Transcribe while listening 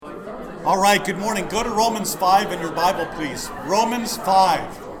All right, good morning. Go to Romans 5 in your Bible, please. Romans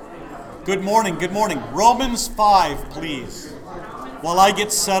 5. Good morning, good morning. Romans 5, please, while I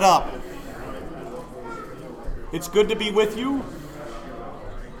get set up. It's good to be with you.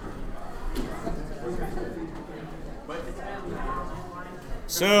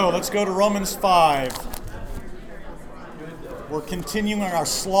 So, let's go to Romans 5. We're continuing our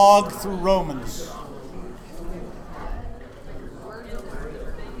slog through Romans.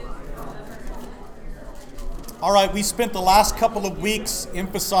 All right, we spent the last couple of weeks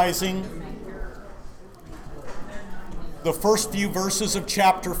emphasizing the first few verses of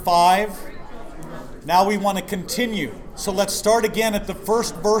chapter 5. Now we want to continue. So let's start again at the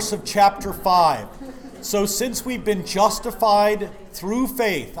first verse of chapter 5. So since we've been justified through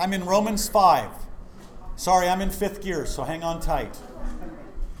faith, I'm in Romans 5. Sorry, I'm in fifth gear, so hang on tight.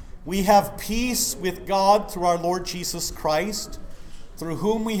 We have peace with God through our Lord Jesus Christ, through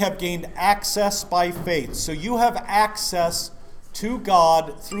whom we have gained access by faith. So you have access to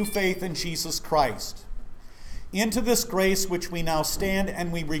God through faith in Jesus Christ. Into this grace which we now stand,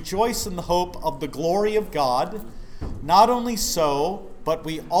 and we rejoice in the hope of the glory of God. Not only so, but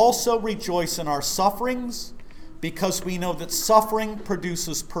we also rejoice in our sufferings, because we know that suffering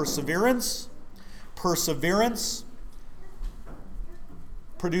produces perseverance. Perseverance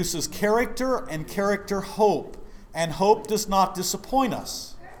produces character, and character hope. And hope does not disappoint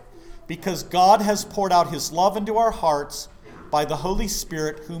us, because God has poured out his love into our hearts by the Holy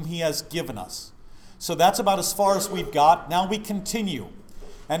Spirit whom he has given us. So that's about as far as we've got. Now we continue.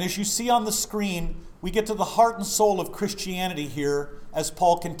 And as you see on the screen, we get to the heart and soul of Christianity here as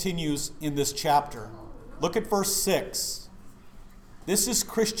Paul continues in this chapter. Look at verse 6. This is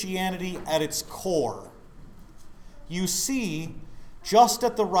Christianity at its core. You see, just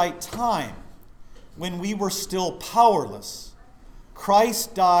at the right time, when we were still powerless,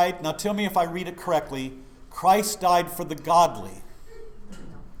 Christ died. Now tell me if I read it correctly. Christ died for the godly.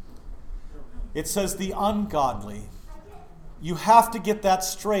 It says the ungodly. You have to get that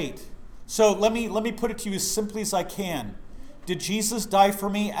straight. So let me put it to you as simply as I can. Did Jesus die for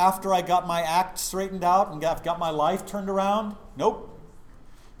me after I got my act straightened out and got my life turned around? Nope.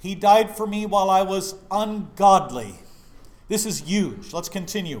 He died for me while I was ungodly. This is huge. Let's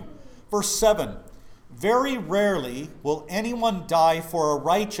continue. Verse 7. Very rarely will anyone die for a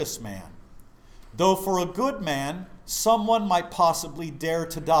righteous man, though for a good man, someone might possibly dare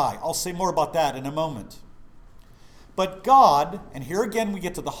to die. I'll say more about that in a moment. But God, and here again we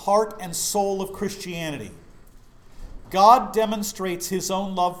get to the heart and soul of Christianity, God demonstrates his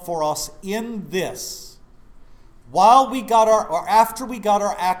own love for us in this. After we got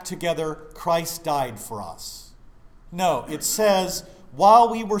our act together, Christ died for us. No, it says,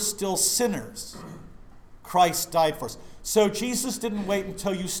 while we were still sinners, Christ died for us. So Jesus didn't wait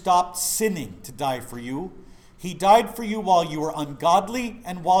until you stopped sinning to die for you. He died for you while you were ungodly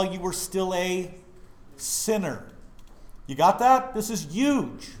and while you were still a sinner. You got that? This is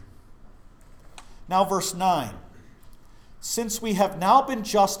huge. Now verse 9. Since we have now been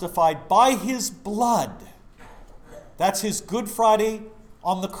justified by his blood, that's his Good Friday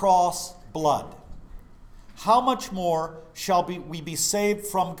on the cross blood, how much more shall we be saved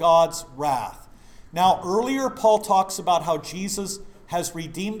from God's wrath? Now, earlier Paul talks about how Jesus has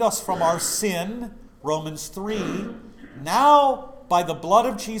redeemed us from our sin, Romans 3. Now, by the blood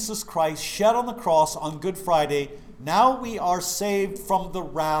of Jesus Christ shed on the cross on Good Friday, now we are saved from the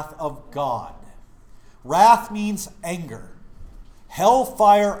wrath of God. Wrath means anger.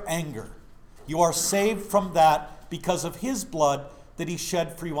 Hellfire anger. You are saved from that because of his blood that he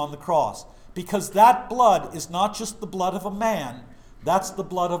shed for you on the cross. Because that blood is not just the blood of a man, that's the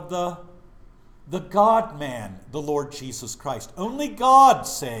blood of the God-man, the Lord Jesus Christ. Only God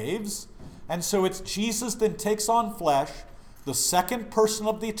saves, and so it's Jesus then takes on flesh, the second person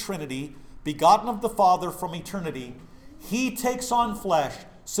of the Trinity, begotten of the Father from eternity. He takes on flesh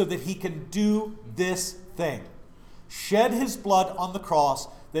so that he can do this thing. Shed his blood on the cross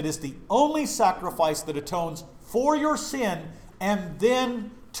that is the only sacrifice that atones for your sin and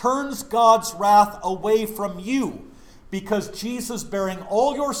then turns God's wrath away from you. Because Jesus, bearing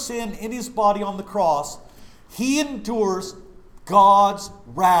all your sin in his body on the cross, he endures God's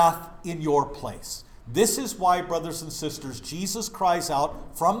wrath in your place. This is why, brothers and sisters, Jesus cries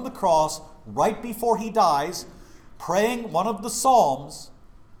out from the cross right before he dies, praying one of the Psalms,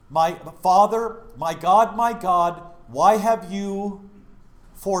 my Father, my God, why have you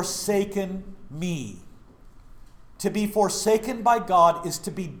forsaken me? To be forsaken by God is to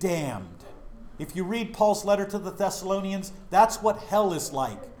be damned. If you read Paul's letter to the Thessalonians, that's what hell is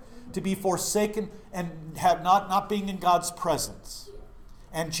like. To be forsaken and have not being in God's presence.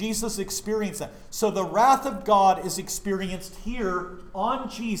 And Jesus experienced that. So the wrath of God is experienced here on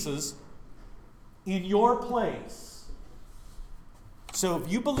Jesus in your place. So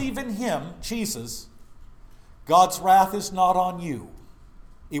if you believe in him, Jesus, God's wrath is not on you.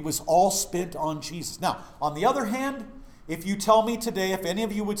 It was all spent on Jesus. Now, on the other hand, if you tell me today, if any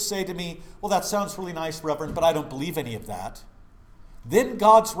of you would say to me, well, that sounds really nice, Reverend, but I don't believe any of that, then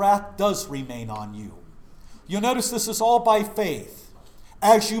God's wrath does remain on you. You'll notice this is all by faith.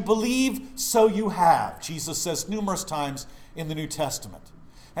 As you believe, so you have, Jesus says numerous times in the New Testament.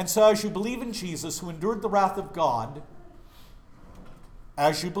 And so as you believe in Jesus, who endured the wrath of God,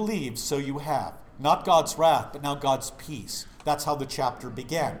 as you believe, so you have. Not God's wrath, but now God's peace. That's how the chapter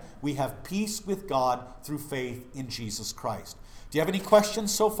began. We have peace with God through faith in Jesus Christ. Do you have any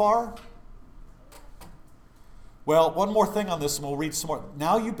questions so far? Well, one more thing on this, and we'll read some more.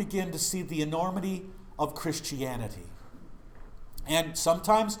 Now you begin to see the enormity of Christianity. And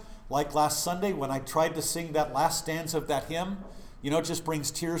sometimes, like last Sunday, when I tried to sing that last stanza of that hymn, it just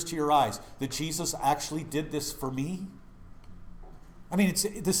brings tears to your eyes that Jesus actually did this for me. I mean,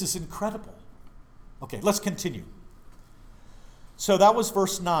 this is incredible. Okay, let's continue. So that was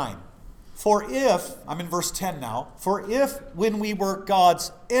verse 9. For if, I'm in verse 10 now, for if when we were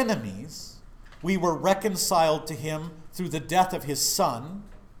God's enemies, we were reconciled to him through the death of his Son,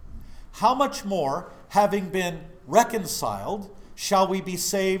 how much more, having been reconciled, shall we be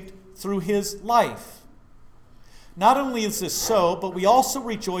saved through his life? Not only is this so, but we also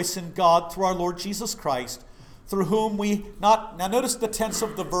rejoice in God through our Lord Jesus Christ, through whom we now notice the tense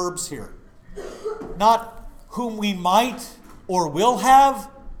of the verbs here. Not whom we might or will have,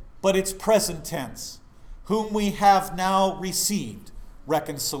 but it's present tense. Whom we have now received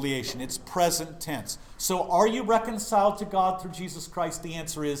reconciliation. It's present tense. So are you reconciled to God through Jesus Christ? The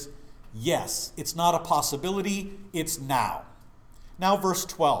answer is yes. It's not a possibility, it's now. Now verse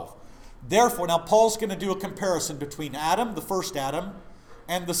 12. Therefore, now Paul's going to do a comparison between Adam, the first Adam,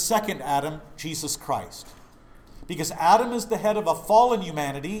 and the second Adam, Jesus Christ. Because Adam is the head of a fallen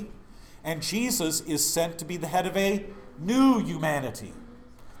humanity, and Jesus is sent to be the head of a new humanity.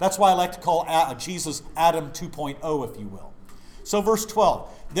 That's why I like to call Jesus Adam 2.0, if you will. So verse 12,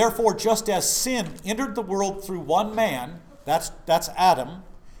 therefore, just as sin entered the world through one man, that's Adam,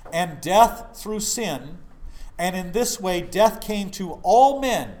 and death through sin, and in this way death came to all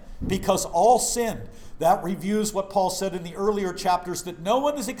men because all sinned. That reviews what Paul said in the earlier chapters, that no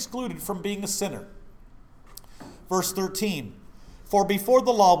one is excluded from being a sinner. Verse 13, for before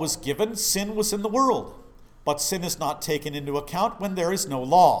the law was given, sin was in the world, but sin is not taken into account when there is no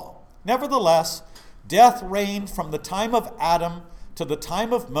law. Nevertheless, death reigned from the time of Adam to the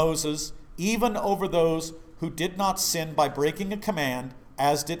time of Moses, even over those who did not sin by breaking a command,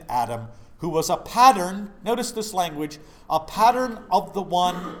 as did Adam, who was a pattern, notice this language, a pattern of the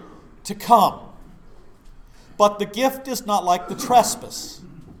one to come. But the gift is not like the trespass.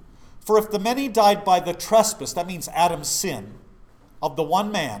 For if the many died by the trespass, that means Adam's sin, of the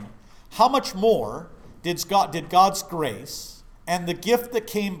one man, how much more did God's grace and the gift that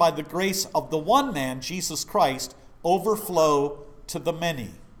came by the grace of the one man, Jesus Christ, overflow to the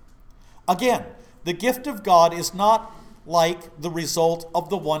many? Again, the gift of God is not like the result of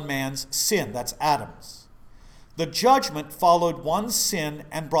the one man's sin, that's Adam's. The judgment followed one sin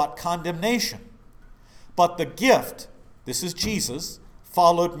and brought condemnation. But the gift, this is Jesus,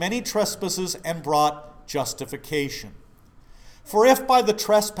 followed many trespasses and brought justification. For if by the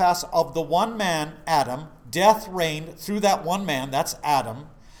trespass of the one man, Adam, death reigned through that one man, that's Adam,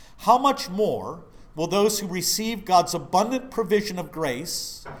 how much more will those who receive God's abundant provision of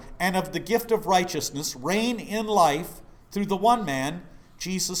grace and of the gift of righteousness reign in life through the one man,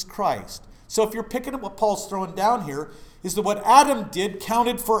 Jesus Christ? So if you're picking up what Paul's throwing down here, is that what Adam did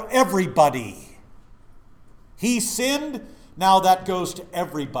counted for everybody. He sinned, now that goes to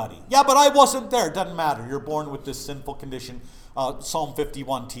everybody. Yeah, but I wasn't there. It doesn't matter. You're born with this sinful condition. Psalm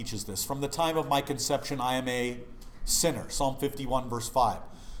 51 teaches this. From the time of my conception, I am a sinner. Psalm 51, verse 5.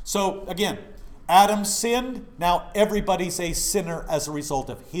 So again, Adam sinned. Now everybody's a sinner as a result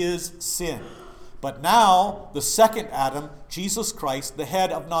of his sin. But now, the second Adam, Jesus Christ, the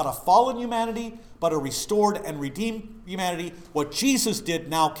head of not a fallen humanity, but a restored and redeemed humanity, what Jesus did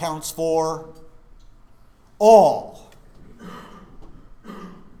now counts for all.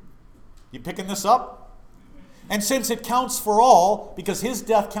 You picking this up? And since it counts for all, because his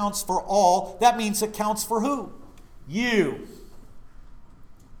death counts for all, that means it counts for who? You.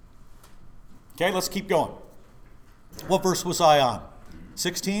 Okay, let's keep going. What verse was I on?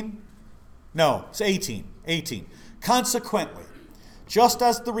 16? No, it's 18. 18. Consequently, just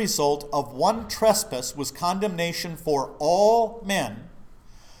as the result of one trespass was condemnation for all men,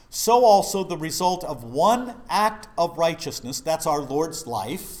 so also the result of one act of righteousness, that's our Lord's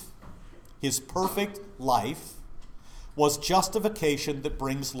life, his perfect life, was justification that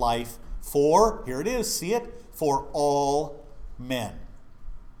brings life for, here it is, see it, for all men.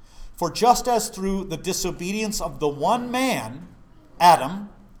 For just as through the disobedience of the one man, Adam,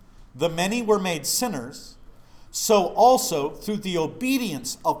 the many were made sinners, so also through the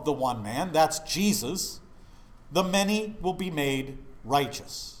obedience of the one man, that's Jesus, the many will be made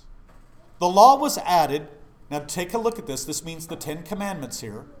righteous. The law was added. Now take a look at this. This means the 10 Commandments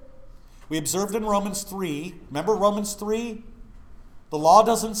here. We observed in Romans 3. Remember Romans 3? The law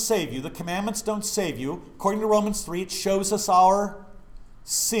doesn't save you. The commandments don't save you. According to Romans 3, it shows us our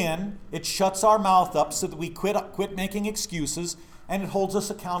sin. It shuts our mouth up so that we quit making excuses, and it holds us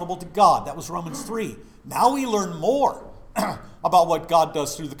accountable to God. That was Romans 3. Now we learn more about what God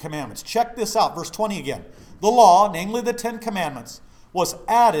does through the commandments. Check this out, verse 20 again. The law, namely the 10 Commandments, was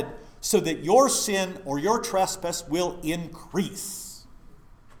added so that your sin or your trespass will increase.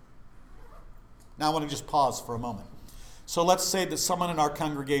 Now I want to just pause for a moment. So let's say that someone in our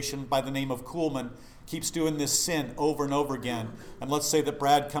congregation by the name of Kuhlman keeps doing this sin over and over again. And let's say that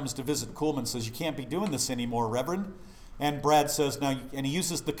Brad comes to visit Kuhlman and says, "You can't be doing this anymore, Reverend." And Brad says, "Now," and he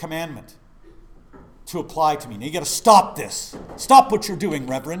uses the commandment to apply to me. "Now you got to stop this. Stop what you're doing,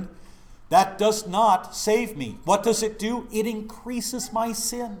 Reverend." That does not save me. What does it do? It increases my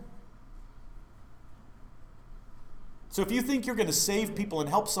sin. So if you think you're going to save people and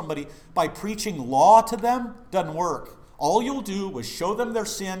help somebody by preaching law to them, doesn't work. All you'll do is show them their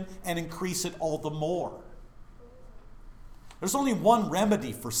sin and increase it all the more. There's only one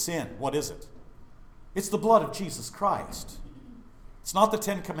remedy for sin. What is it? It's the blood of Jesus Christ. It's not the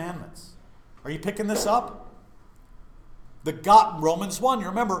 10 Commandments. Are you picking this up? Romans 1, you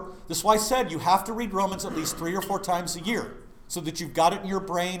remember, this is why I said you have to read Romans at least 3 or 4 times a year so that you've got it in your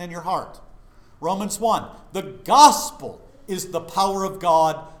brain and your heart. Romans 1, the gospel is the power of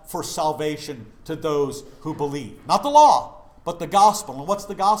God for salvation to those who believe. Not the law, but the gospel. And what's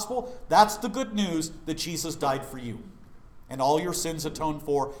the gospel? That's the good news that Jesus died for you. And all your sins atoned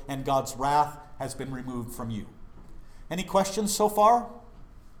for, and God's wrath has been removed from you. Any questions so far?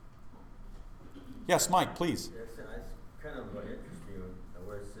 Yes, Mike, please. Yes, it's kind of interesting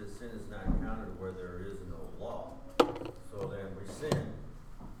where it says sin is not counted where there is no law. So then we sin,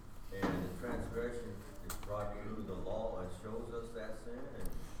 and the transgression is brought through the law and shows us that sin, and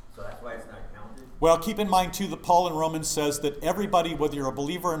so that's why it's not counted. Well, keep in mind, too, that Paul in Romans says that everybody, whether you're a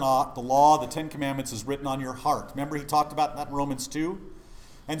believer or not, the law, the 10 Commandments, is written on your heart. Remember he talked about that in Romans 2?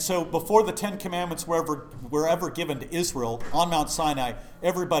 And so before the 10 Commandments were ever given to Israel on Mount Sinai,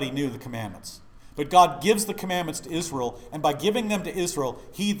 everybody knew the commandments. But God gives the commandments to Israel, and by giving them to Israel,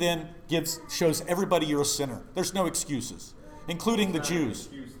 he then shows everybody you're a sinner. There's no excuses, including the Jews.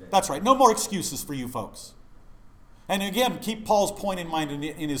 That's right. No more excuses for you folks. And again, keep Paul's point in mind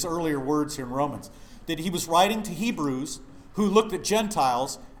in his earlier words here in Romans, that he was writing to Hebrews who looked at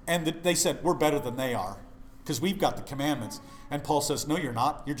Gentiles and that they said, we're better than they are because we've got the commandments. And Paul says, no, you're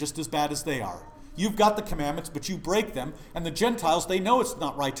not. You're just as bad as they are. You've got the commandments, but you break them. And the Gentiles, they know it's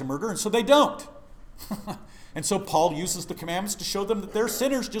not right to murder, and so they don't. And so Paul uses the commandments to show them that they're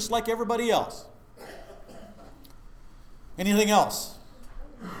sinners just like everybody else. Anything else?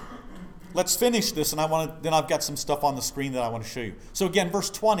 Let's finish this, and then I've got some stuff on the screen that I want to show you. So again,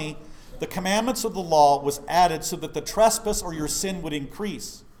 verse 20, the commandments of the law was added so that the trespass or your sin would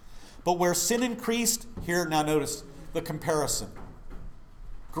increase. But where sin increased, here now notice the comparison.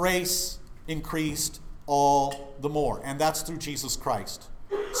 Grace increased all the more, and that's through Jesus Christ.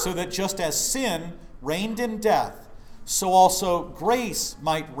 So that just as sin reigned in death, so also grace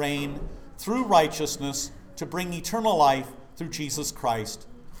might reign through righteousness to bring eternal life through Jesus Christ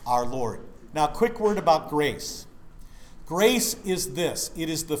our Lord. Now, a quick word about grace. Grace is this. It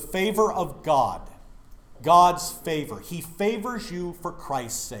is the favor of God. God's favor. He favors you for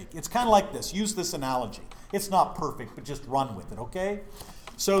Christ's sake. It's kind of like this. Use this analogy. It's not perfect, but just run with it, okay?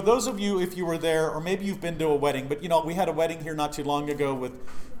 So those of you, if you were there, or maybe you've been to a wedding, but we had a wedding here not too long ago with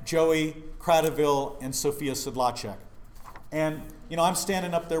Joey Cradaville and Sophia Sedlacek. And, I'm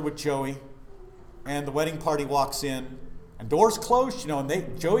standing up there with Joey, and the wedding party walks in, and doors closed,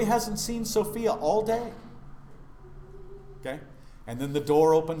 and Joey hasn't seen Sophia all day. Okay? And then the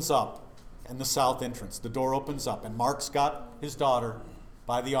door opens up, and the south entrance, the door opens up, and Mark's got his daughter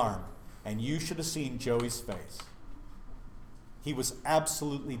by the arm, and you should have seen Joey's face. He was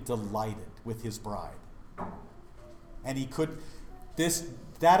absolutely delighted with his bride. And he could,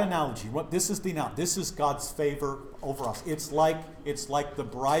 that analogy, this is God's favor over us. It's like the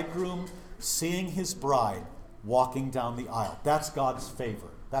bridegroom seeing his bride walking down the aisle. That's God's favor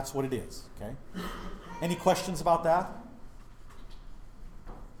That's what it is, okay? Any questions about that?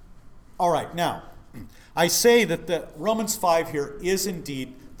 All right, now, I say that the Romans 5 here is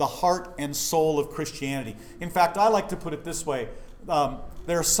indeed the heart and soul of Christianity. In fact, I like to put it this way.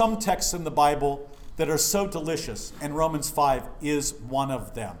 There are some texts in the Bible that are so delicious, and Romans 5 is one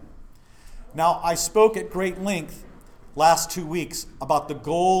of them. Now, I spoke at great length last 2 weeks about the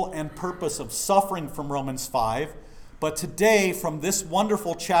goal and purpose of suffering from Romans 5, but today, from this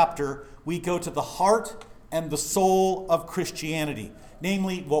wonderful chapter, we go to the heart and the soul of Christianity,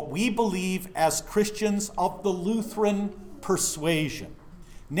 namely what we believe as Christians of the Lutheran persuasion.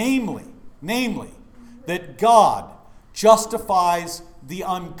 Namely, that God justifies the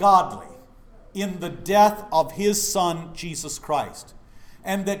ungodly in the death of his Son, Jesus Christ,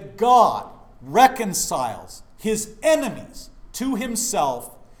 and that God reconciles his enemies to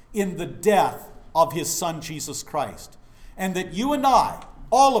himself in the death of his Son, Jesus Christ, and that you and I,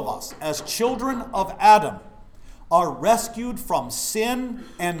 all of us, as children of Adam, are rescued from sin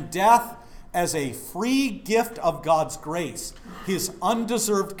and death as a free gift of God's grace, his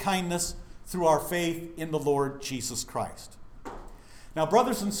undeserved kindness through our faith in the Lord Jesus Christ. Now,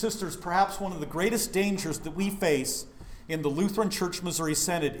 brothers and sisters, perhaps one of the greatest dangers that we face in the Lutheran Church Missouri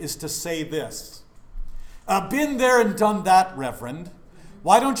Synod is to say this: been there and done that, Reverend.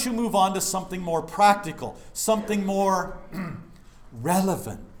 Why don't you move on to something more practical, something more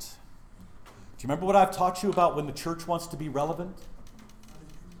relevant? Do you remember what I've taught you about when the church wants to be relevant?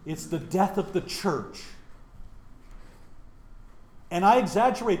 It's the death of the church. And I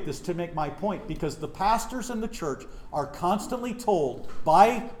exaggerate this to make my point, because the pastors in the church are constantly told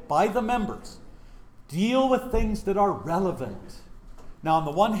by the members, deal with things that are relevant. Now, on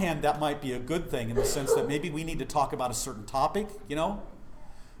the one hand, that might be a good thing in the sense that maybe we need to talk about a certain topic,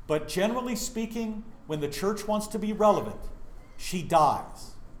 But generally speaking, when the church wants to be relevant, she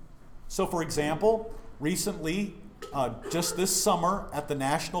dies. So, for example, recently, just this summer at the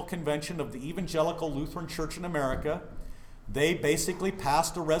National Convention of the Evangelical Lutheran Church in America, they basically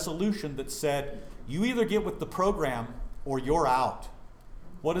passed a resolution that said, you either get with the program or you're out.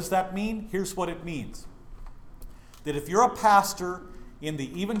 What does that mean? Here's what it means. That if you're a pastor in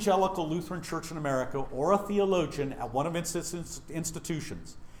the Evangelical Lutheran Church in America or a theologian at one of its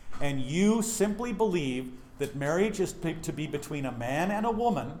institutions, and you simply believe that marriage is to be between a man and a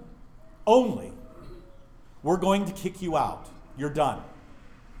woman only, we're going to kick you out. You're done.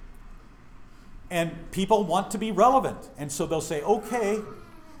 And people want to be relevant. And so they'll say, okay.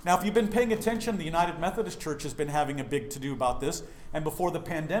 Now, if you've been paying attention, the United Methodist Church has been having a big to-do about this. And before the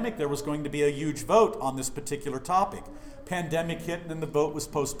pandemic, there was going to be a huge vote on this particular topic. Pandemic hit, and then the vote was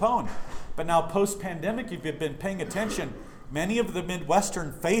postponed. But now, post-pandemic, if you've been paying attention, many of the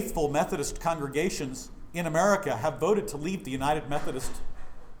Midwestern faithful Methodist congregations in America have voted to leave the United Methodist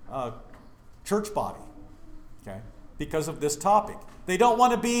church body, okay, because of this topic. They don't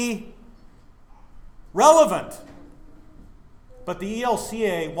want to be relevant. But the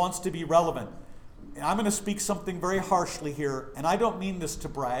ELCA wants to be relevant. And I'm going to speak something very harshly here, and I don't mean this to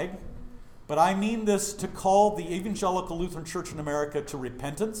brag, but I mean this to call the Evangelical Lutheran Church in America to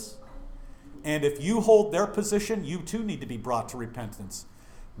repentance. And if you hold their position, you too need to be brought to repentance.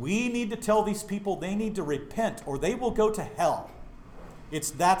 We need to tell these people they need to repent or they will go to hell.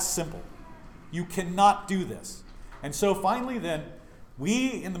 It's that simple. You cannot do this. And so finally then,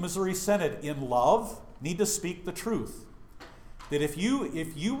 we in the Missouri Synod, in love, need to speak the truth. That if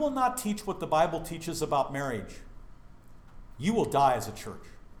you will not teach what the Bible teaches about marriage, you will die as a church.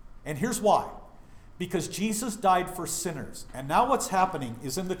 And here's why. Because Jesus died for sinners. And now what's happening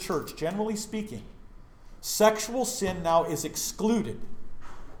is in the church, generally speaking, sexual sin now is excluded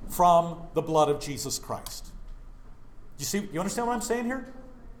from the blood of Jesus Christ. You understand what I'm saying here?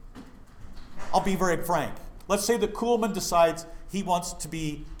 I'll be very frank. Let's say that Kuhlman decides he wants to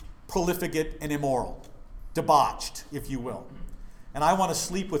be profligate and immoral, debauched, if you will. And I want to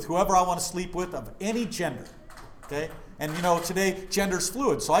sleep with whoever I want to sleep with of any gender. Okay? And today gender's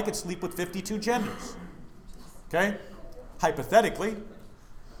fluid, so I could sleep with 52 genders. Okay? Hypothetically.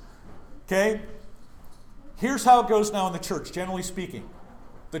 Okay? Here's how it goes now in the church, generally speaking.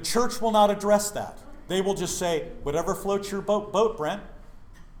 The church will not address that. They will just say, whatever floats your boat, Brent.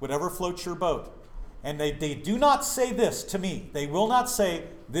 Whatever floats your boat. And they do not say this to me. They will not say,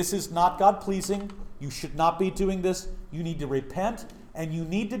 this is not God-pleasing. You should not be doing this. You need to repent, and you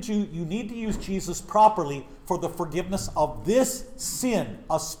need to use Jesus properly for the forgiveness of this sin,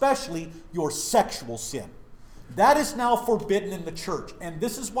 especially your sexual sin. That is now forbidden in the church. And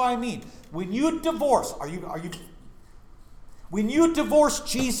this is why I mean, when you divorce, when you divorce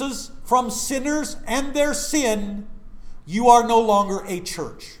Jesus from sinners and their sin, You are no longer a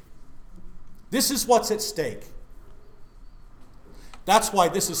church. This is what's at stake. That's why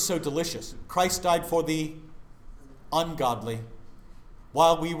this is so delicious. Christ died for the ungodly.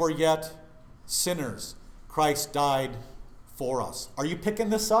 While we were yet sinners, Christ died for us. Are you picking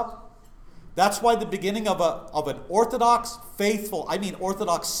this up? That's why the beginning of an Orthodox, faithful, I mean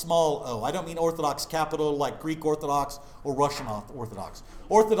Orthodox small o. I don't mean Orthodox capital O like Greek Orthodox or Russian Orthodox.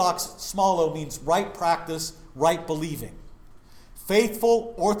 Orthodox small o means right practice, right believing.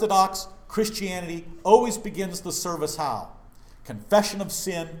 Faithful Orthodox Christianity always begins the service how? Confession of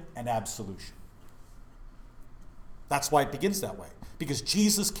sin and absolution. That's why it begins that way. Because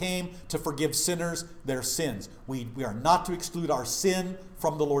Jesus came to forgive sinners their sins. We are not to exclude our sin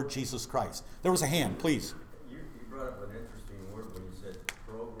from the Lord Jesus Christ. There was a hand, please. You brought up an interesting word when you said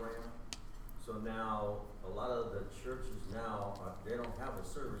program. So now, a lot of the churches now, they don't have a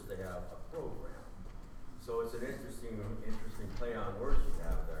service, they have a program. So it's an interesting play on words you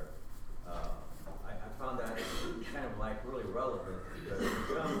have there. I found that kind of like really relevant because it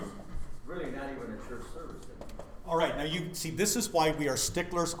becomes really not even a church service anymore. All right, now you see, this is why we are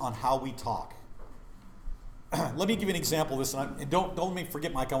sticklers on how we talk. Let me give you an example of this, and don't let me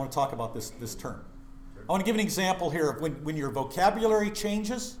forget, Mike, I want to talk about this term. Sure. I want to give an example here of when your vocabulary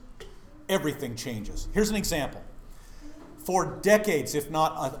changes, everything changes. Here's an example. For decades, if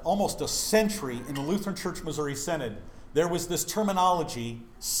not almost a century, in the Lutheran Church Missouri Synod, there was this terminology,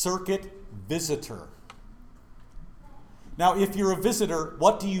 circuit visitor. Now, if you're a visitor,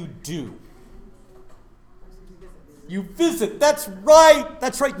 what do? You visit. That's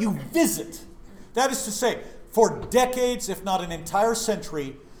right. You visit. That is to say, for decades, if not an entire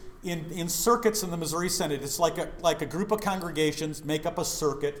century, in circuits in the Missouri Synod, it's like a group of congregations make up a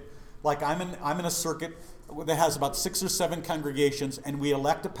circuit. Like I'm in a circuit that has about 6 or 7 congregations, and we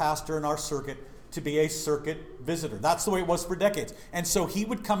elect a pastor in our circuit to be a circuit visitor. That's the way it was for decades. And so he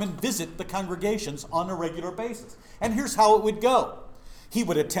would come and visit the congregations on a regular basis. And here's how it would go. He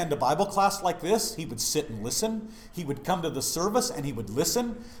would attend a Bible class like this. He would sit and listen. He would come to the service and he would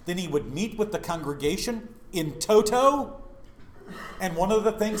listen. Then he would meet with the congregation in toto. And one of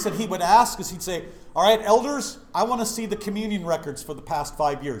the things that he would ask is he'd say, all right, elders, I want to see the communion records for the past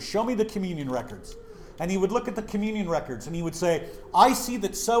 5 years. Show me the communion records. And he would look at the communion records and he would say, I see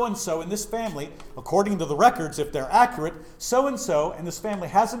that so-and-so in this family, according to the records, if they're accurate, so-and-so in this family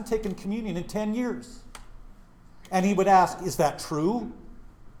hasn't taken communion in 10 years. And he would ask, is that true?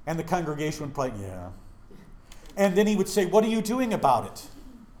 And the congregation would play, yeah. And then he would say, what are you doing about it?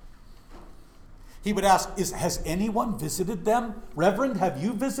 He would ask, has anyone visited them? Reverend, have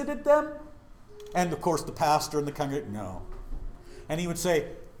you visited them? And of course the pastor and the congregation, no. And he would say,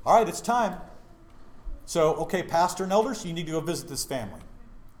 all right, it's time. So, okay, pastor and elders, you need to go visit this family.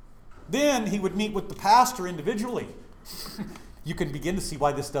 Then he would meet with the pastor individually. You can begin to see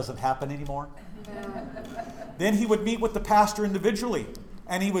why this doesn't happen anymore. Then he would meet with the pastor individually,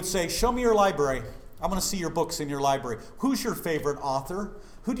 and he would say, show me your library. I want to see your books in your library. Who's your favorite author?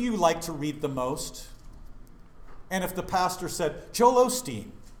 Who do you like to read the most? And if the pastor said, Joel Osteen,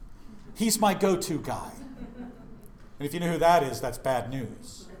 he's my go-to guy. And if you know who that is, that's bad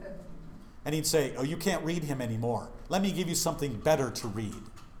news. And he'd say, oh, you can't read him anymore. Let me give you something better to read.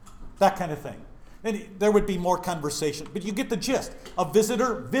 That kind of thing. And there would be more conversation. But you get the gist. A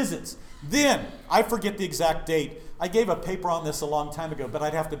visitor visits. Then, I forget the exact date. I gave a paper on this a long time ago, but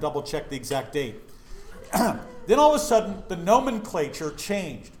I'd have to double check the exact date. Then all of a sudden, the nomenclature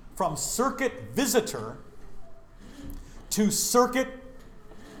changed from circuit visitor to circuit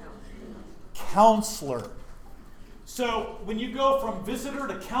counselor. So when you go from visitor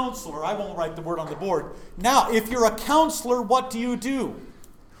to counselor, I won't write the word on the board. Now, if you're a counselor, what do?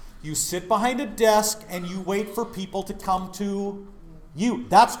 You sit behind a desk and you wait for people to come to you.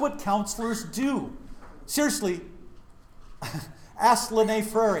 That's what counselors do. Seriously, ask Lene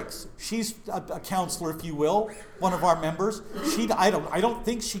Frericks. She's a counselor, if you will, one of our members. I don't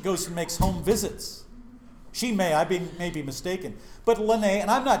think she goes and makes home visits. She may, may be mistaken. But Lene,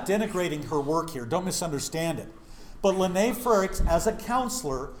 and I'm not denigrating her work here, don't misunderstand it. But Lene Frericks, as a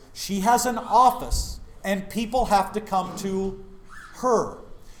counselor, she has an office, and people have to come to her.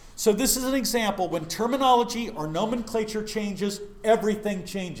 So this is an example. When terminology or nomenclature changes, everything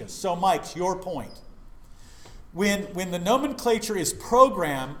changes. So Mike, your point. When the nomenclature is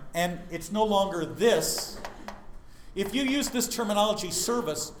program and it's no longer this, if you use this terminology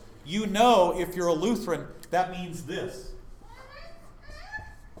service, you know if you're a Lutheran, that means this.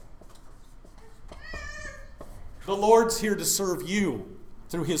 The Lord's here to serve you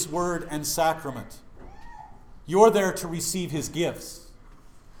through His word and sacrament. You're there to receive His gifts.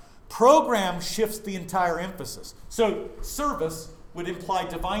 Program shifts the entire emphasis. So service would imply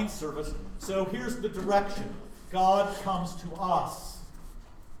divine service. So here's the direction. God comes to us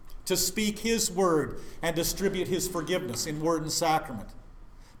to speak his word and distribute his forgiveness in word and sacrament.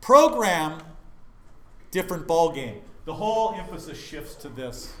 Program, different ballgame. The whole emphasis shifts to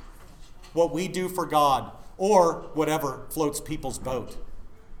this. What we do for God, or whatever floats people's boat.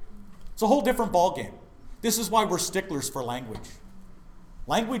 It's a whole different ballgame. This is why we're sticklers for language.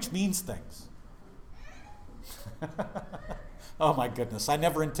 Language means things. Oh my goodness, I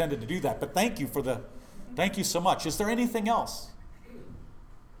never intended to do that, but thank you so much. Is there anything else?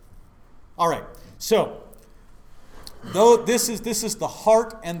 All right, so though this is the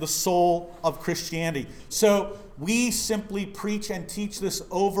heart and the soul of Christianity. So we simply preach and teach this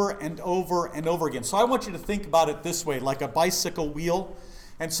over and over and over again. So I want you to think about it this way, like a bicycle wheel.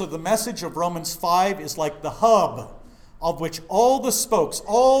 And so the message of Romans 5 is like the hub of which all the spokes,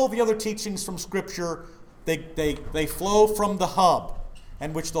 all the other teachings from Scripture, they flow from the hub,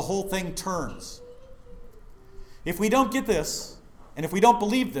 and which the whole thing turns. If we don't get this, and if we don't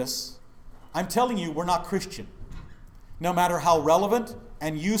believe this, I'm telling you, we're not Christian. No matter how relevant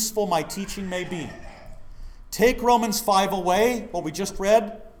and useful my teaching may be. Take Romans 5 away, what we just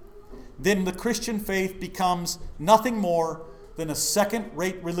read, then the Christian faith becomes nothing more than a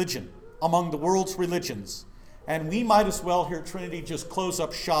second-rate religion among the world's religions. And we might as well here at Trinity just close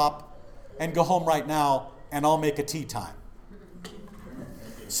up shop and go home right now, and I'll make a tea time.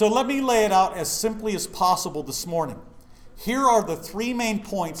 So let me lay it out as simply as possible this morning. Here are the three main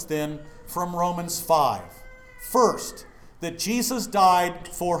points then from Romans 5. First, that Jesus died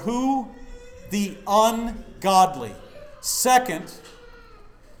for who? The ungodly. Second,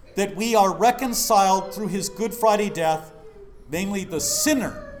 that we are reconciled through his Good Friday death, namely the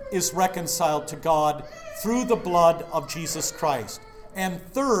sinner is reconciled to God through the blood of Jesus Christ. And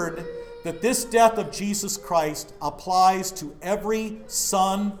third, that this death of Jesus Christ applies to every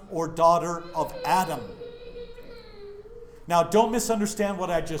son or daughter of Adam. Now, don't misunderstand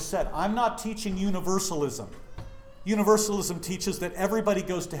what I just said. I'm not teaching universalism. Universalism teaches that everybody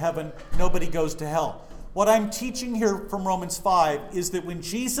goes to heaven, nobody goes to hell. What I'm teaching here from Romans 5 is that when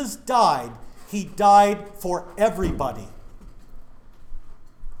Jesus died, he died for everybody.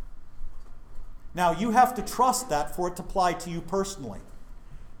 Now, you have to trust that for it to apply to you personally.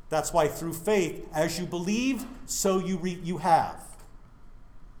 That's why through faith, as you believe, so you have.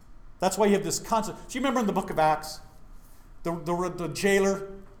 That's why you have this concept. Do you remember in the book of Acts, the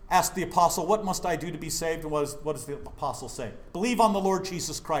jailer asked the apostle, what must I do to be saved? And what does the apostle say? Believe on the Lord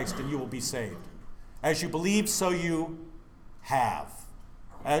Jesus Christ and you will be saved. As you believe, so you have.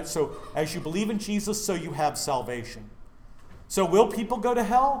 So as you believe in Jesus, so you have salvation. So will people go to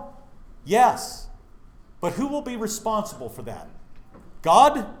hell? Yes. But who will be responsible for that?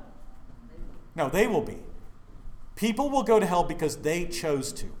 God? No, they will be. People will go to hell because they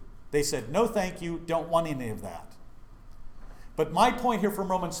chose to. They said, no thank you, don't want any of that. But my point here from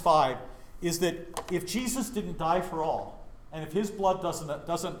Romans 5 is that if Jesus didn't die for all, and if his blood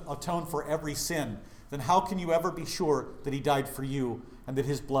doesn't atone for every sin, then how can you ever be sure that he died for you and that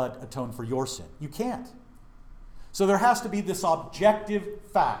his blood atoned for your sin? You can't. So there has to be this objective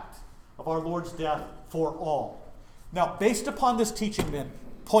fact of our Lord's death for all. Now, based upon this teaching then,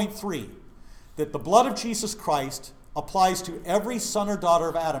 point 3, that the blood of Jesus Christ applies to every son or daughter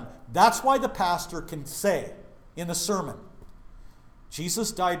of Adam. That's why the pastor can say in the sermon,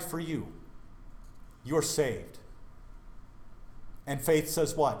 Jesus died for you. You're saved. And faith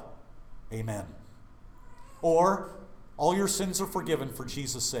says what? Amen. Or, all your sins are forgiven for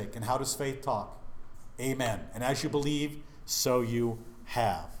Jesus' sake. And how does faith talk? Amen. And as you believe, so you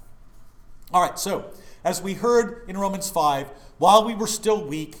have. All right, so, as we heard in Romans 5, while we were still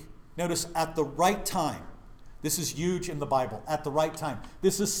weak, notice at the right time. This is huge in the Bible, at the right time.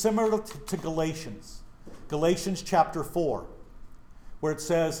 This is similar to Galatians. Galatians chapter 4. Where it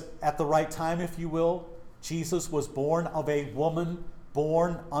says, at the right time, if you will, Jesus was born of a woman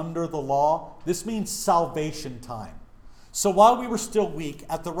born under the law. This means salvation time. So while we were still weak,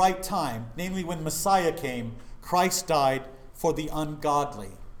 at the right time, namely when Messiah came, Christ died for the ungodly.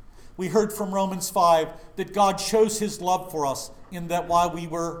 We heard from Romans 5 that God shows his love for us in that while we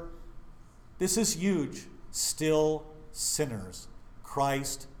were, this is huge, still sinners,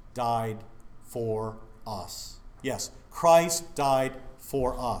 Christ died for us. Yes, Christ died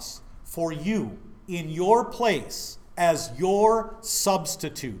for us, for you, in your place, as your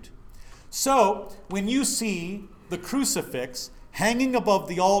substitute. So, when you see the crucifix hanging above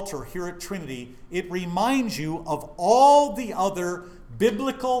the altar here at Trinity, it reminds you of all the other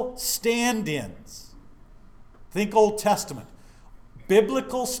biblical stand-ins. Think Old Testament.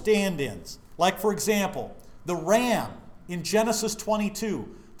 biblical stand-ins. Like, for example, the ram in Genesis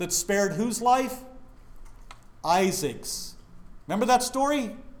 22 that spared whose life? Isaac's. Remember that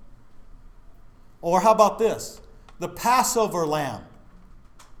story? Or how about this? The Passover lamb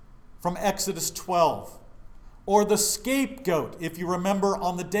from Exodus 12. Or the scapegoat, if you remember,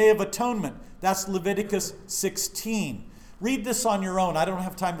 on the Day of Atonement. That's Leviticus 16. Read this on your own. I don't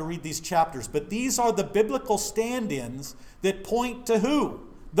have time to read these chapters, but these are the biblical stand-ins that point to who?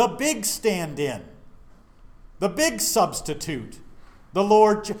 The big stand-in. The big substitute. The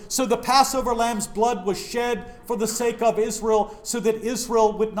Lord. So the Passover lamb's blood was shed for the sake of Israel, so that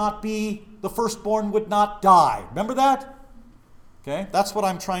Israel would not be, the firstborn would not die. Remember that? Okay, that's what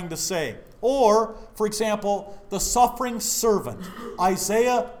I'm trying to say. Or, for example, the suffering servant,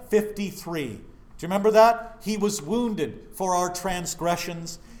 Isaiah 53. Do you remember that? He was wounded for our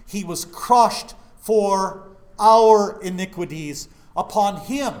transgressions. He was crushed for our iniquities. Upon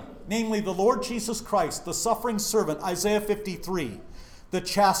him, namely the Lord Jesus Christ, the suffering servant, Isaiah 53, the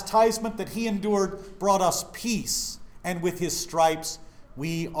chastisement that he endured brought us peace, and with his stripes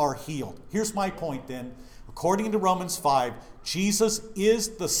we are healed. Here's my point then. According to Romans 5, Jesus is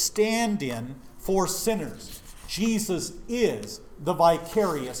the stand-in for sinners. Jesus is the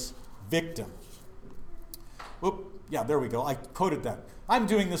vicarious victim. Oop, yeah, there we go. I quoted that. I'm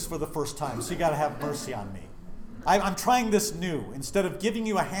doing this for the first time, so you got to have mercy on me. I'm trying this new. Instead of giving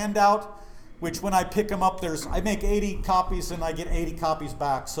you a handout, which when I pick them up, I make 80 copies and I get 80 copies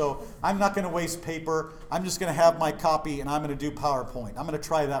back. So I'm not going to waste paper. I'm just going to have my copy and I'm going to do PowerPoint. I'm going to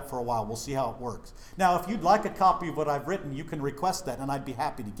try that for a while. We'll see how it works. Now, if you'd like a copy of what I've written, you can request that and I'd be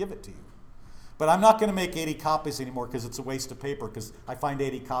happy to give it to you. But I'm not going to make 80 copies anymore because it's a waste of paper, because I find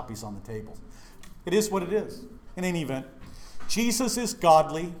 80 copies on the table. It is what it is. In any event, Jesus is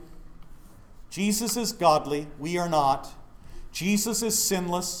godly. Jesus is godly. We are not. Jesus is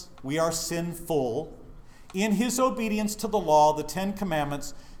sinless. We are sinful. In his obedience to the law, the 10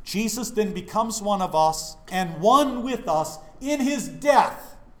 Commandments, Jesus then becomes one of us and one with us in his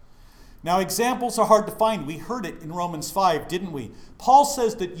death. Now, examples are hard to find. We heard it in Romans 5, didn't we? Paul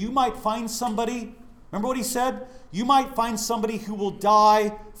says that you might find somebody, remember what he said? You might find somebody who will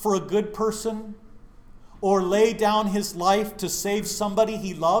die for a good person or lay down his life to save somebody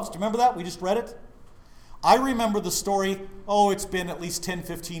he loves. Do you remember that? We just read it. I remember the story, it's been at least 10,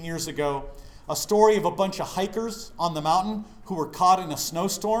 15 years ago, a story of a bunch of hikers on the mountain who were caught in a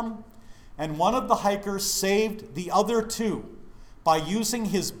snowstorm, and one of the hikers saved the other two by using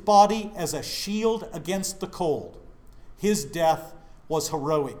his body as a shield against the cold. His death was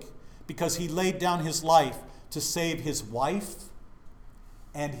heroic because he laid down his life to save his wife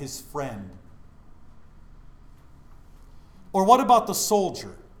and his friend. Or what about the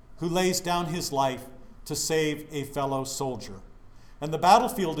soldier who lays down his life to save a fellow soldier? And the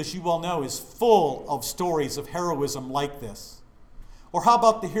battlefield, as you well know, is full of stories of heroism like this. Or how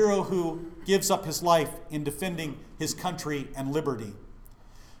about the hero who gives up his life in defending his country and liberty?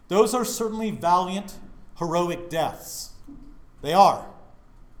 Those are certainly valiant, heroic deaths. They are.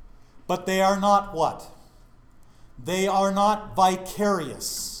 But they are not what? They are not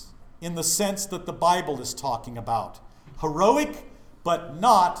vicarious in the sense that the Bible is talking about. Heroic, but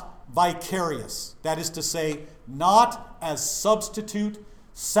not vicarious. That is to say, not as substitute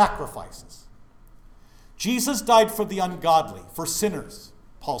sacrifices. Jesus died for the ungodly, for sinners,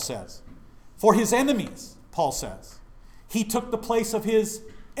 Paul says. For his enemies, Paul says. He took the place of his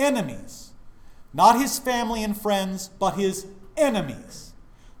enemies. Not his family and friends, but his enemies.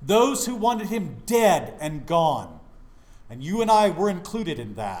 Those who wanted him dead and gone. And you and I were included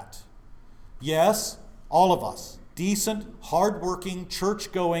in that. Yes, all of us. Decent, hard-working,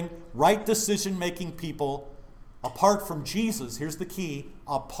 church-going, right decision-making people, apart from Jesus, here's the key,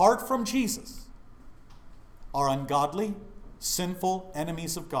 apart from Jesus, are ungodly, sinful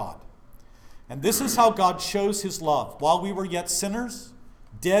enemies of God. And this is how God shows his love. While we were yet sinners,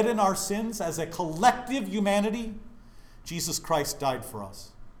 dead in our sins as a collective humanity, Jesus Christ died for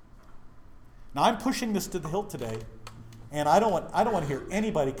us. Now I'm pushing this to the hilt today, and I don't want to hear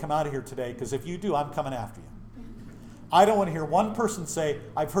anybody come out of here today, because if you do, I'm coming after you. I don't want to hear one person say,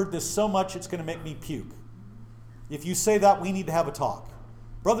 I've heard this so much it's going to make me puke. If you say that, we need to have a talk.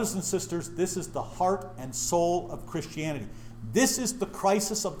 Brothers and sisters, this is the heart and soul of Christianity. This is the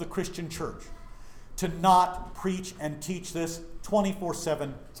crisis of the Christian church, to not preach and teach this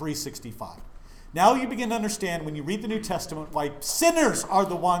 24/7, 365. Now you begin to understand when you read the New Testament why sinners are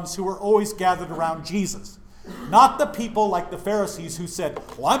the ones who are always gathered around Jesus. Not the people like the Pharisees who said,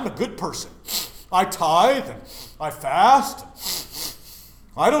 well, I'm a good person. I tithe and I fast.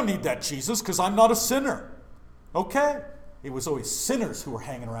 I don't need that Jesus because I'm not a sinner. Okay, It was always sinners who were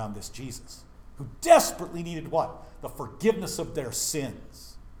hanging around this Jesus, who desperately needed what? The forgiveness of their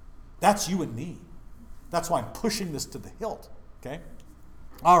sins. That's you and me. That's why I'm pushing this to the hilt. Okay?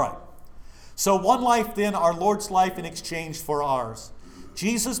 All right. So one life then, our Lord's life in exchange for ours.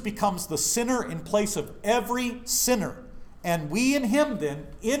 Jesus becomes the sinner in place of every sinner. And we in him then,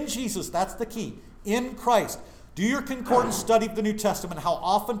 in Jesus, that's the key, in Christ. Do your concordance study of the New Testament, how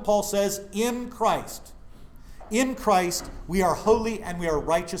often Paul says, in Christ. In Christ, we are holy and we are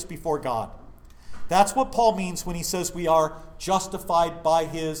righteous before God. That's what Paul means when he says we are justified by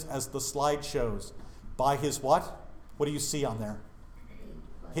his, as the slide shows, by his what? What do you see on there?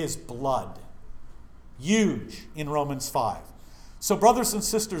 His blood. Huge in Romans 5. So brothers and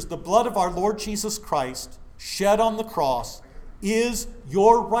sisters, the blood of our Lord Jesus Christ shed on the cross is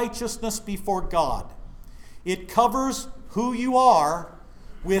your righteousness before God. It covers who you are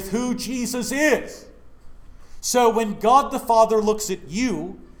with who Jesus is. So when God the Father looks at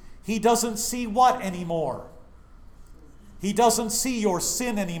you, he doesn't see what anymore? He doesn't see your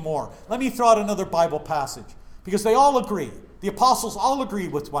sin anymore. Let me throw out another Bible passage, because they all agree. The apostles all agree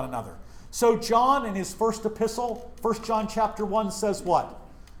with one another. So John in his first epistle, 1 John chapter 1 says what?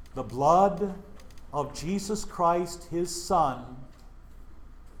 The blood of Jesus Christ, his Son,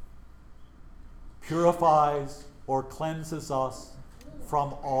 purifies or cleanses us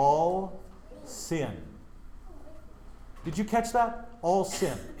from all sin. Did you catch that? All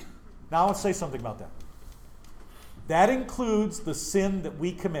sin. Now let's say something about that. That includes the sin that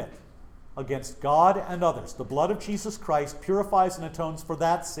we commit against God and others. The blood of Jesus Christ purifies and atones for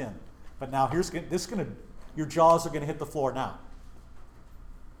that sin. But now your jaws are going to hit the floor now.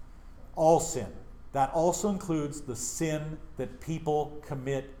 All sin. That also includes the sin that people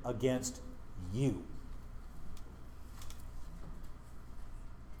commit against you.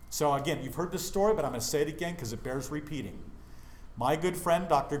 So again, you've heard this story, but I'm going to say it again because it bears repeating. My good friend,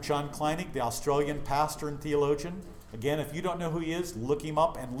 Dr. John Kleinig, the Australian pastor and theologian. Again, if you don't know who he is, look him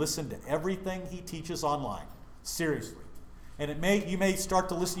up and listen to everything he teaches online. Seriously. And you may start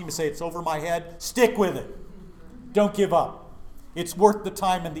to listen, you may say, it's over my head. Stick with it. Don't give up. It's worth the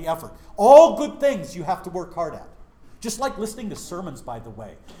time and the effort. All good things you have to work hard at. Just like listening to sermons, by the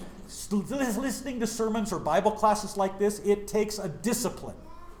way. Listening to sermons or Bible classes like this, it takes a discipline.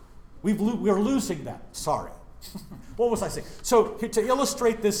 We're losing that. Sorry. What was I saying? So to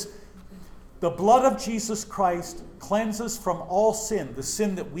illustrate this, the blood of Jesus Christ cleanses from all sin, the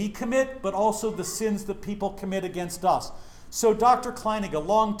sin that we commit, but also the sins that people commit against us. So Dr. Kleinig, a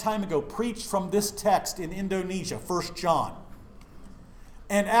long time ago, preached from this text in Indonesia, 1 John.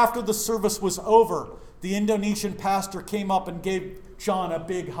 And after the service was over, the Indonesian pastor came up and gave John a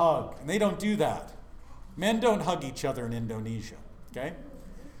big hug. And they don't do that. Men don't hug each other in Indonesia. Okay?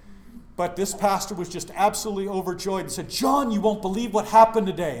 But this pastor was just absolutely overjoyed and said, John, you won't believe what happened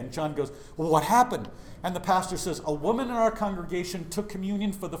today. And John goes, well, what happened? And the pastor says, a woman in our congregation took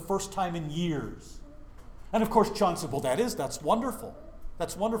communion for the first time in years. And of course, John said, well, that's wonderful.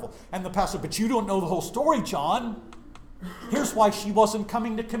 That's wonderful. And the pastor, but you don't know the whole story, John. Here's why she wasn't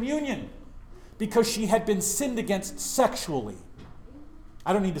coming to communion. Because she had been sinned against sexually.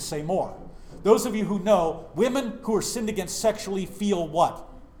 I don't need to say more. Those of you who know, women who are sinned against sexually feel what?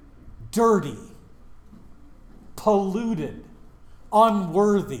 Dirty, polluted,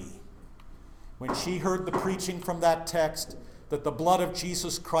 unworthy. When she heard the preaching from that text, that the blood of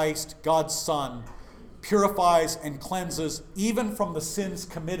Jesus Christ, God's Son, purifies and cleanses even from the sins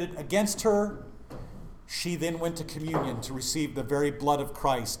committed against her, she then went to communion to receive the very blood of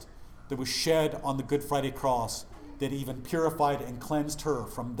Christ that was shed on the Good Friday cross, that even purified and cleansed her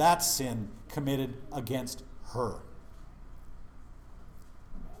from that sin committed against her.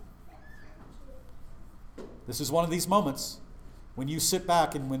 This is one of these moments when you sit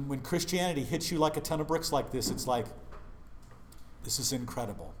back and when Christianity hits you like a ton of bricks like this, it's like, this is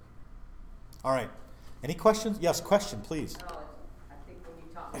incredible. All right. Any questions? Yes, question, please. I think when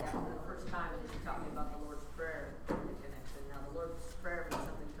you talked after the first time, you were talking about the Lord's Prayer in the connection. Now, the Lord's Prayer means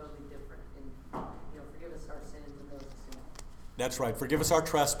something totally different. And, forgive us our sins and those who sin. That's right. Forgive us our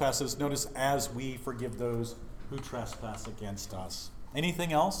trespasses. Notice, as we forgive those who trespass against us.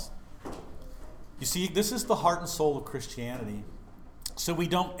 Anything else? You see, this is the heart and soul of Christianity. So we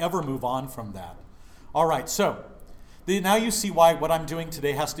don't ever move on from that. All right, so now you see why what I'm doing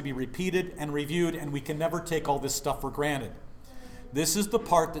today has to be repeated and reviewed, and we can never take all this stuff for granted. This is the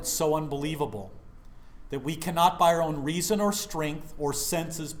part that's so unbelievable, that we cannot by our own reason or strength or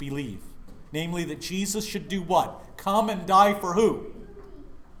senses believe. Namely, that Jesus should do what? Come and die for who?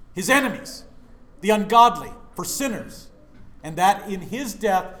 His enemies, the ungodly, for sinners. And that in his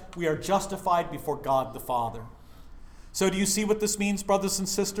death we are justified before God the Father. So do you see what this means, brothers and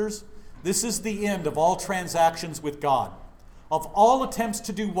sisters? This is the end of all transactions with God. Of all attempts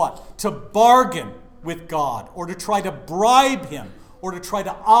to do what? To bargain with God, or to try to bribe him, or to try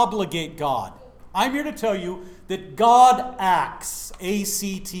to obligate God. I'm here to tell you that God acts,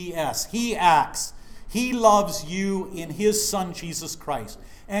 A-C-T-S. He acts. He loves you in his Son, Jesus Christ.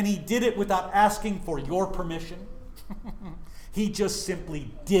 And he did it without asking for your permission. He just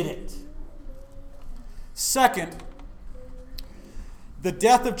simply did it. Second, the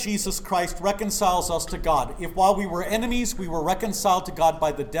death of Jesus Christ reconciles us to God. If while we were enemies, we were reconciled to God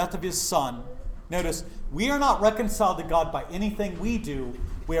by the death of his Son, notice, we are not reconciled to God by anything we do.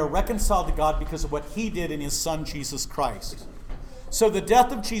 We are reconciled to God because of what he did in his Son, Jesus Christ. So the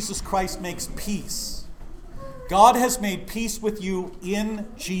death of Jesus Christ makes peace. God has made peace with you in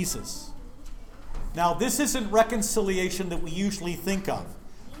Jesus. Now, this isn't reconciliation that we usually think of,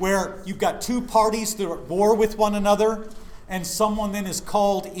 where you've got two parties that are at war with one another, and someone then is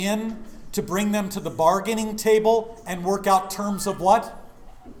called in to bring them to the bargaining table and work out terms of what?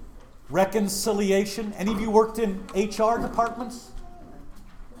 Reconciliation. Any of you worked in HR departments?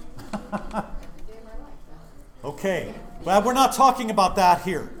 Okay. Well, we're not talking about that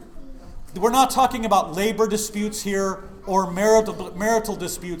here. We're not talking about labor disputes here or marital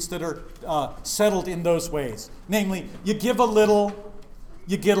disputes that are settled in those ways. Namely, you give a little,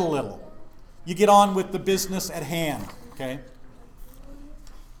 you get a little. You get on with the business at hand. Okay?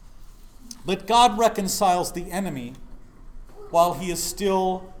 But God reconciles the enemy while he is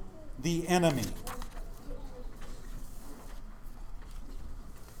still the enemy.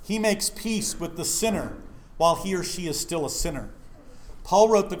 He makes peace with the sinner while he or she is still a sinner. Paul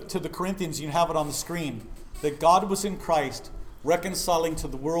wrote to the Corinthians, you have it on the screen, that God was in Christ reconciling to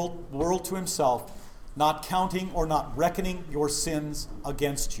the world to himself, not counting or not reckoning your sins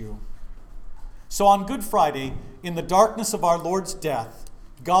against you. So on Good Friday, in the darkness of our Lord's death,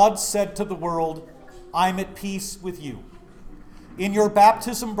 God said to the world, I'm at peace with you. In your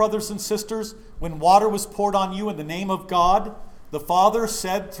baptism, brothers and sisters, when water was poured on you in the name of God, the Father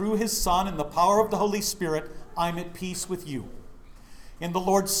said through his Son in the power of the Holy Spirit, I'm at peace with you. In the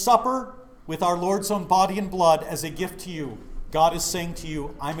Lord's Supper, with our Lord's own body and blood as a gift to you, God is saying to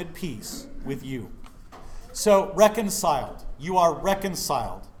you, I'm at peace with you. So, reconciled. You are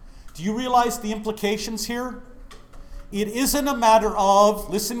reconciled. Do you realize the implications here? It isn't a matter of,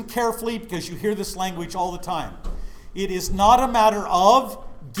 listen carefully because you hear this language all the time. It is not a matter of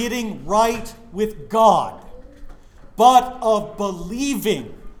getting right with God, but of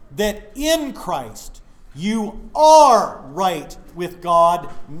believing that in Christ you are right with God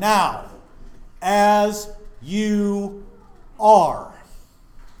now, as you are.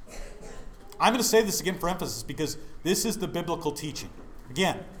 I'm going to say this again for emphasis because this is the biblical teaching.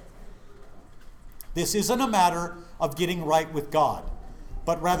 Again, this isn't a matter of getting right with God,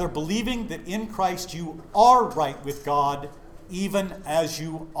 but rather believing that in Christ you are right with God, even as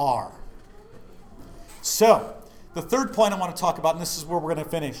you are. So, the third point I want to talk about, and this is where we're going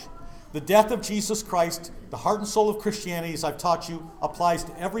to finish. The death of Jesus Christ, the heart and soul of Christianity, as I've taught you, applies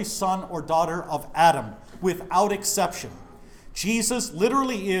to every son or daughter of Adam, without exception. Jesus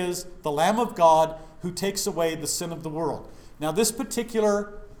literally is the Lamb of God who takes away the sin of the world. Now, this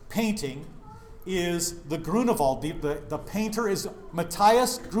particular painting is the Grunewald. The painter is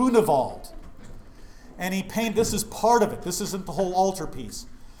Matthias Grunewald. And he painted, this is part of it. This isn't the whole altarpiece.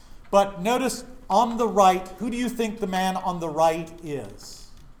 But notice on the right, who do you think the man on the right is?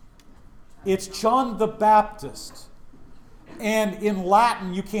 It's John the Baptist. And in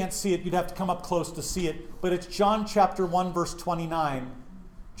Latin, you can't see it. You'd have to come up close to see it. But it's John chapter 1, verse 29.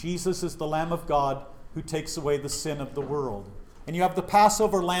 Jesus is the Lamb of God who takes away the sin of the world. And you have the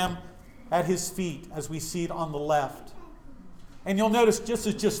Passover lamb at his feet, as we see it on the left. And you'll notice,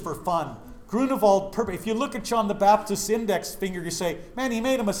 just for fun, Grunewald, if you look at John the Baptist's index finger, you say, man, he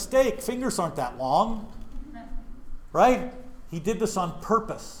made a mistake. Fingers aren't that long. Right? He did this on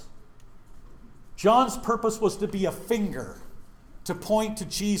purpose. John's purpose was to be a finger, to point to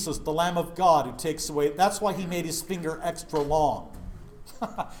Jesus, the Lamb of God who takes away. That's why he made his finger extra long.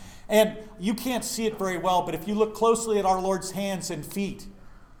 And you can't see it very well, but if you look closely at our Lord's hands and feet,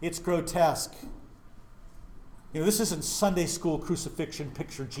 it's grotesque. You know, this isn't Sunday school crucifixion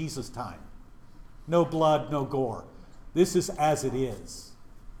picture Jesus time. No blood, no gore. This is as it is.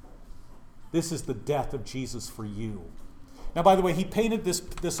 This is the death of Jesus for you. Now, by the way, he painted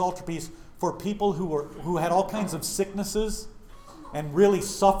this altarpiece for people who had all kinds of sicknesses and really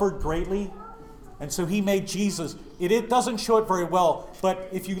suffered greatly. And so he made Jesus. It doesn't show it very well, but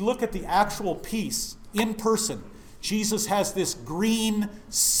if you look at the actual piece in person, Jesus has this green,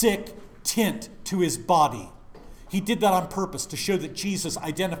 sick tint to his body. He did that on purpose to show that Jesus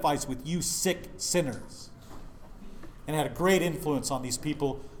identifies with you sick sinners. And had a great influence on these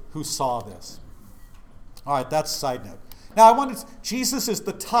people who saw this. All right, that's a side note. Now, Jesus is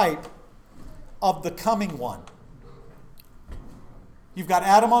the type of the coming one. You've got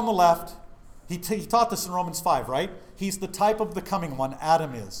Adam on the left. He taught this in Romans 5, right? He's the type of the coming one,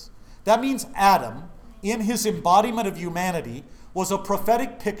 Adam is. That means Adam, in his embodiment of humanity, was a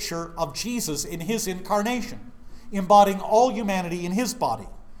prophetic picture of Jesus in his incarnation, embodying all humanity in his body.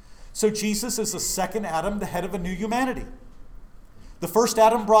 So Jesus is the second Adam, the head of a new humanity. The first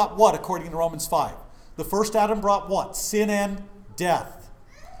Adam brought what, according to Romans 5? The first Adam brought what? Sin and death.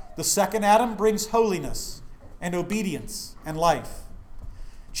 The second Adam brings holiness and obedience and life.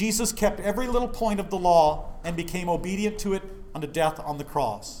 Jesus kept every little point of the law and became obedient to it unto death on the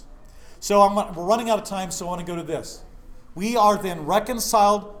cross. So we're running out of time, so I want to go to this. We are then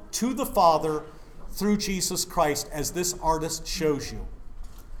reconciled to the Father through Jesus Christ, as this artist shows you.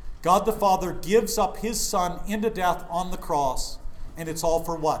 God the Father gives up his Son into death on the cross, and it's all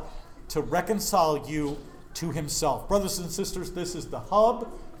for what? To reconcile you to himself. Brothers and sisters, this is the hub,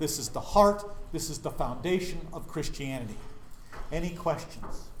 this is the heart, this is the foundation of Christianity. Any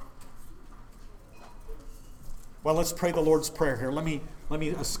questions? Well, let's pray the Lord's Prayer here. Let me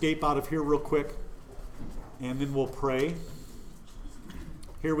escape out of here real quick, and then we'll pray.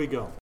 Here we go.